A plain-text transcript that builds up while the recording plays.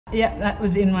Yeah, that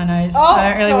was in my nose. Oh, I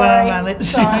don't really want it on my lips.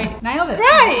 Sorry. Nailed it.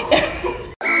 Great!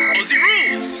 Aussie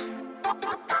rules!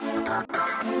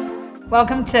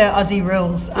 Welcome to Aussie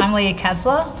Rules. I'm Leah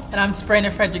Kaslar. And I'm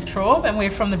Sabrina Frederick-traub, and we're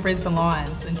from the Brisbane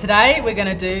Lions. And today we're going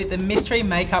to do the Mystery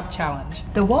Makeup Challenge.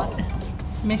 The what?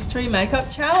 Mystery Makeup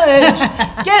Challenge!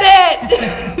 Get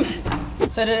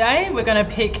it! So today we're going to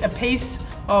pick a piece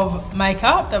of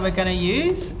makeup that we're going to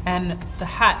use, and the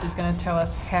hat is going to tell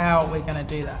us how we're going to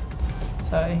do that.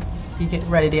 So you get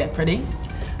ready to get pretty?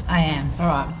 I am. All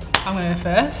right, I'm going to go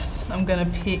first. I'm going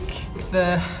to pick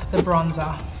the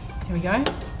bronzer. Here we go.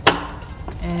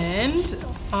 And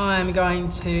I'm going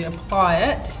to apply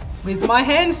it with my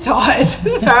hands tied,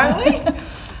 apparently.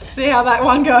 See how that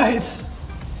one goes.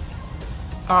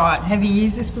 All right. Have you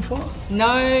used this before? No,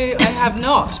 I have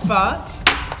not, but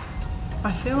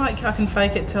I feel like I can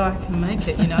fake it till I can make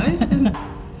it, you know?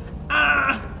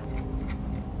 Ah!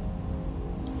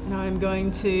 And I'm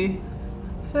going to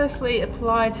firstly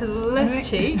apply to the left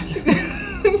cheek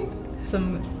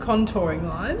some contouring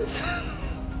lines.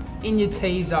 In your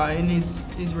T-zone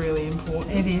is really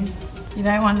important. It is. You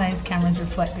don't want those cameras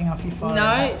reflecting off your forehead. No.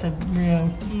 That's a real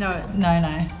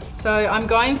no. So I'm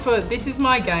going for, this is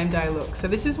my game day look. So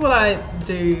this is what I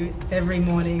do every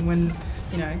morning when,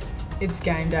 you know, it's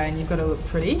game day and you've got to look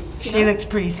pretty. She looks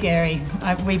pretty scary.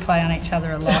 We play on each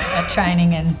other a lot at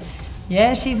training, and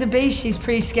yeah, she's a beast. She's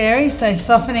pretty scary. So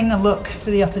softening the look for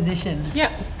the opposition.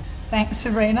 Yep. Thanks,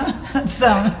 Sabrina. That's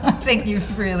I think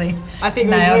you've really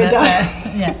nailed it.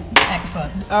 Yeah,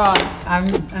 excellent. All right.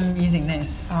 I'm using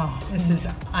this. Oh, this is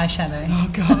eyeshadow. Oh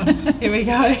God. Here we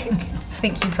go. I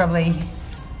think you probably,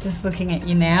 just looking at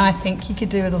you now, I think you could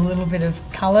do with a little bit of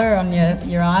colour on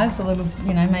your eyes, a little,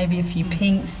 you know, maybe a few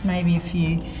pinks, maybe a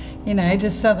few, you know,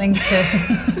 just something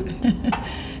to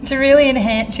to really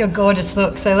enhance your gorgeous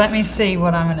look. So let me see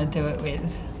what I'm going to do it with.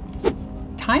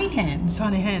 Tiny hands.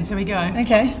 Tiny hands. Here we go.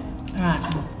 Okay. All right.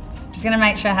 Just going to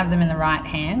make sure I have them in the right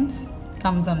hands.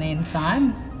 Thumbs on the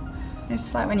inside. It's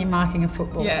just like when you're marking a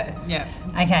football. Yeah, yeah.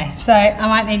 Okay, so I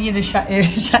might need you to shut your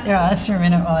eyes for a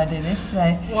minute while I do this. So.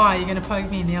 Why? You're going to poke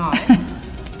me in the eye?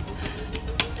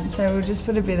 So we'll just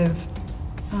put a bit of,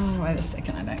 oh wait a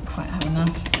second, I don't quite have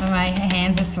enough. My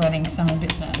hands are sweating, so I'm a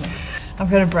bit nervous. I've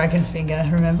got a broken finger,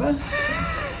 remember? So.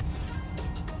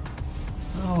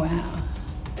 Oh wow.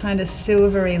 Kind of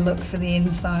silvery look for the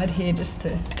inside here, just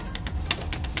to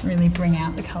really bring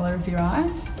out the colour of your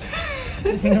eyes.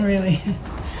 I think really,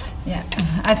 yeah.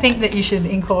 I think that you should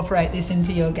incorporate this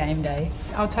into your game day.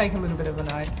 I'll take a little bit of a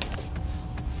note.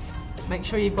 Make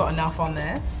sure you've got enough on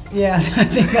there. Yeah, I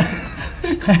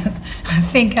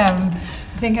think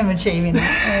I'm achieving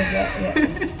that.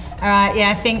 Yeah. All right, yeah,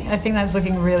 I think that's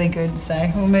looking really good. So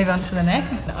we'll move on to the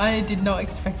next. I did not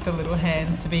expect the little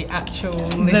hands to be actual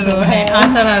little hands. I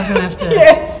thought I was gonna have to.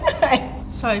 Yes.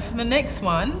 So for the next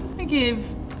one, I give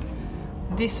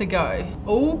this a go.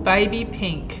 All baby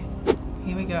pink.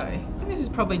 Here we go. This is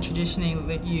probably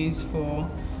traditionally used for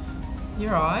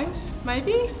your eyes,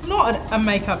 maybe. I'm not a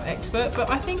makeup expert, but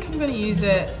I think I'm going to use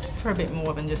it for a bit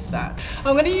more than just that.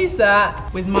 I'm going to use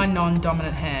that with my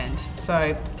non-dominant hand.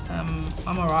 So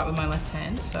I'm all right with my left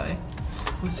hand, so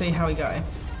we'll see how we go.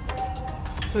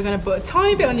 So we're going to put a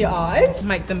tiny bit on your eyes,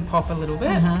 make them pop a little bit.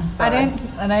 I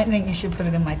don't think you should put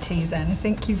it in my T-zone. I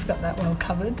think you've got that well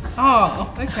covered.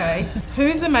 Oh, okay.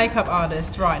 Who's the makeup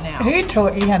artist right now? Who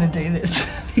taught you how to do this?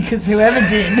 Because whoever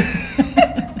did.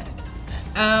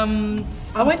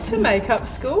 I went to makeup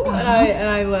school and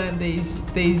I learned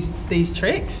these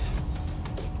tricks.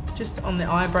 Just on the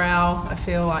eyebrow, I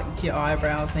feel like your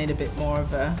eyebrows need a bit more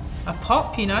of a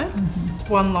pop, you know? It's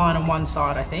one line on one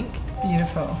side, I think.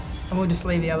 Beautiful. And we'll just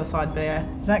leave the other side bare.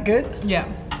 Is that good? Yeah.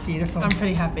 Beautiful. I'm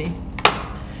pretty happy.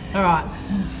 All right.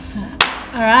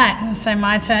 All right, so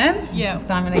my turn. Yeah.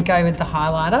 I'm going to go with the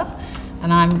highlighter,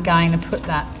 and I'm going to put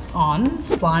that on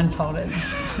blindfolded.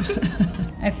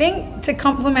 I think to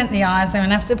complement the eyes, I'm going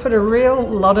to have to put a real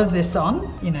lot of this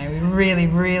on. You know, really,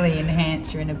 really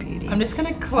enhance your inner beauty. I'm just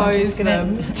going to close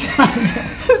them.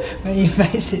 Where your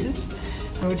face is.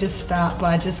 We'll just start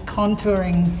by just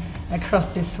contouring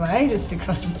across this way, just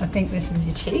across, I think this is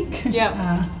your cheek.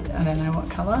 Yeah. I don't know what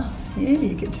colour here,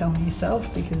 you could tell me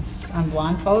yourself because I'm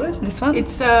blindfolded. This one?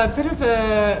 It's a bit of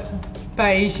a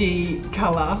beigey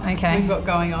colour we've got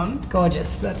going on.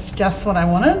 Gorgeous, that's just what I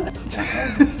wanted.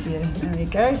 There we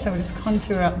go, so we'll just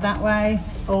contour up that way.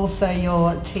 Also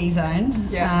your T-zone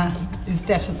is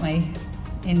definitely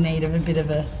in need of a bit of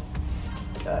a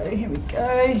go. Here we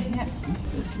go, yeah,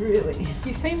 it's really...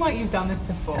 You seem like you've done this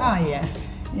before. Oh yeah.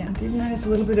 Yeah, I did notice a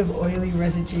little bit of oily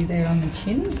residue there on the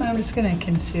chin, so I'm just going to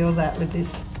conceal that with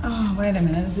this. Oh, wait a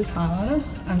minute, is this highlighter?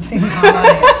 I'm thinking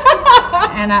highlighter.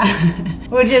 And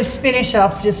we'll just finish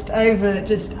off just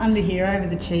under here, over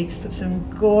the cheeks, put some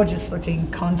gorgeous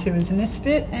looking contours in this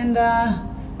bit, and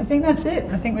I think that's it.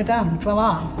 I think we're done.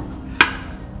 Voila.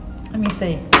 Let me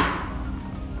see.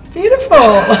 Beautiful.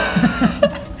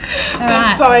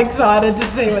 I'm so excited to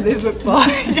see what this looks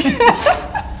like.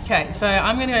 Okay, so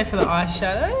I'm going to go for the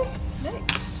eyeshadow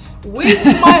next with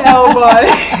my elbow.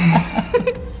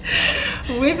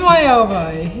 With my elbow.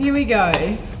 Here we go.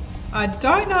 I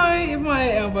don't know if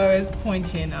my elbow is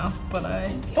pointy enough, but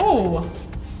oh,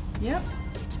 yep.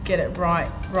 Just get it right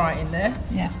in there.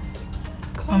 Yeah.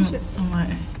 Close it.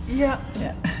 Yeah.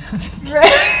 Yeah. I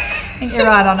think you're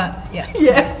right on it. Yeah.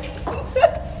 Yeah.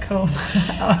 Cool.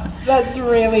 That's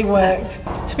really worked.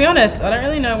 To be honest, I don't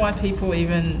really know why people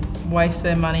even waste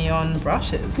their money on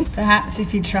brushes. Perhaps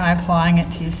if you try applying it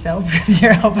to yourself with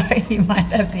your elbow, you might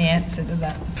have the answer to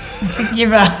that.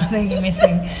 I think you're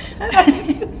missing.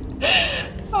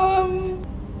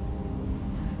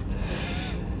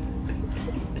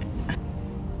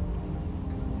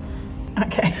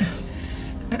 Okay.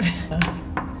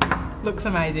 Looks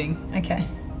amazing. Okay.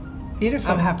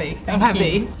 Beautiful. I'm happy. Thank I'm happy.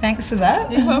 you. Thanks for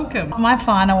that. You're welcome. My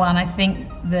final one, I think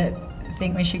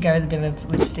we should go with a bit of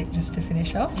lipstick just to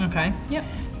finish off. Okay. Yep.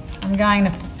 I'm going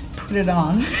to put it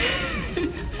on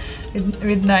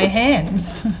with no hands.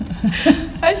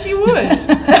 As you would.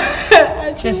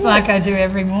 Just like I do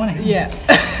every morning. Yeah.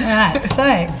 Right,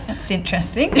 so that's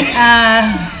interesting.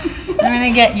 I'm going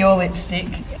to get your lipstick.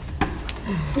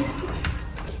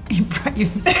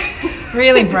 You've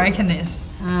really broken this.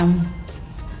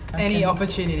 Any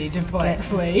opportunity to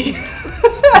flex, Lee.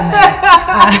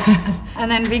 And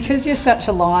then because you're such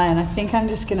a lion, I think I'm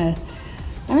going to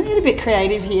get a bit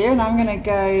creative here, and I'm going to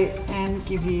go and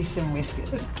give you some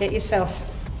whiskers. Get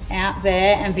yourself out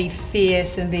there and be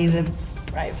fierce and be the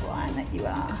brave lion that you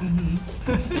are.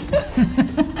 Mm-hmm.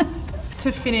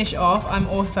 To finish off, I'm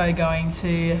also going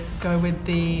to go with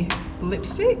the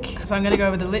lipstick. So I'm going to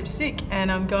go with the lipstick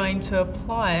and I'm going to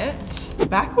apply it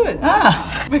backwards.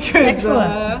 Because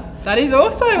that is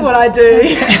also what I do.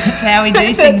 That's how we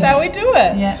do things. That's how we do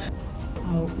it. Yeah.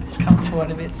 I'll come forward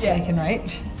a bit so you can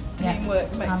reach.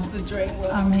 Teamwork makes the dream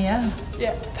work. I'm here.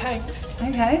 Yeah, thanks.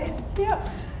 Okay. Yeah.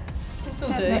 This'll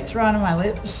do. That's right on my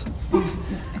lips.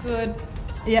 Good.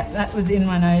 Yep, that was in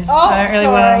my nose. Oh, I don't really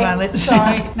want it on my lips.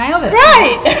 Sorry. Nailed it.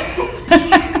 Great!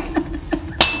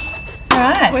 All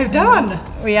right. We're done.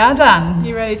 We are done.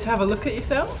 You ready to have a look at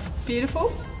yourself?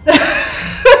 Beautiful.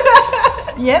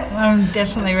 Yep, I'm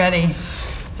definitely ready.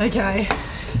 Okay.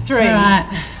 3, All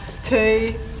right.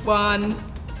 2, 1.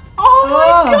 Oh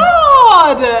my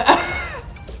God!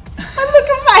 I look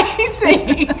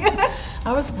amazing.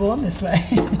 I was born this way.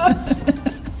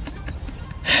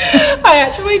 I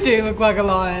actually do look like a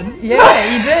lion.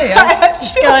 Yeah, you do. I was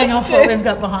just going off what we've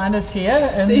got behind us here.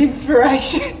 And the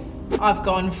inspiration. I've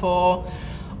gone for,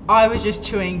 I was just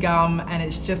chewing gum and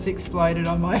it's just exploded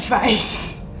on my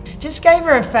face. Just gave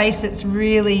her a face that's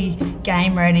really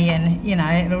game ready, and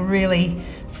it'll really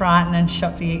frighten and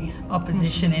shock the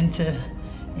opposition into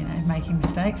making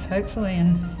mistakes, hopefully,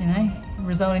 and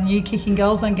result in you kicking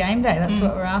goals on game day. That's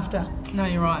what we're after. No,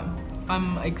 you're right.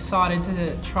 I'm excited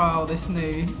to trial this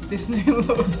new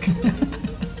look.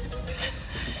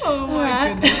 Oh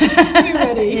my goodness. We're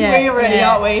ready. We're ready,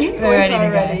 aren't we? We're so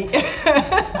ready.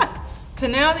 So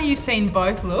now that you've seen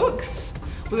both looks,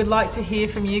 we would like to hear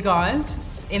from you guys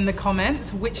in the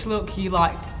comments which look you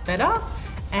like better,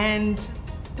 and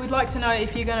we'd like to know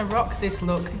if you're going to rock this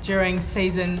look during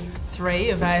season 3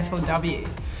 of AFLW.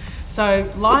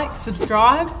 So like,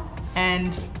 subscribe,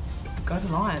 and go to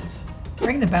Lions.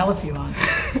 Ring the bell if you want.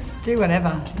 Do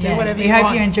whatever. Do whatever you want. We hope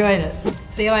want. you enjoyed it.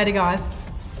 See you later, guys.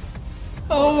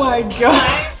 Oh my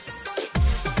God.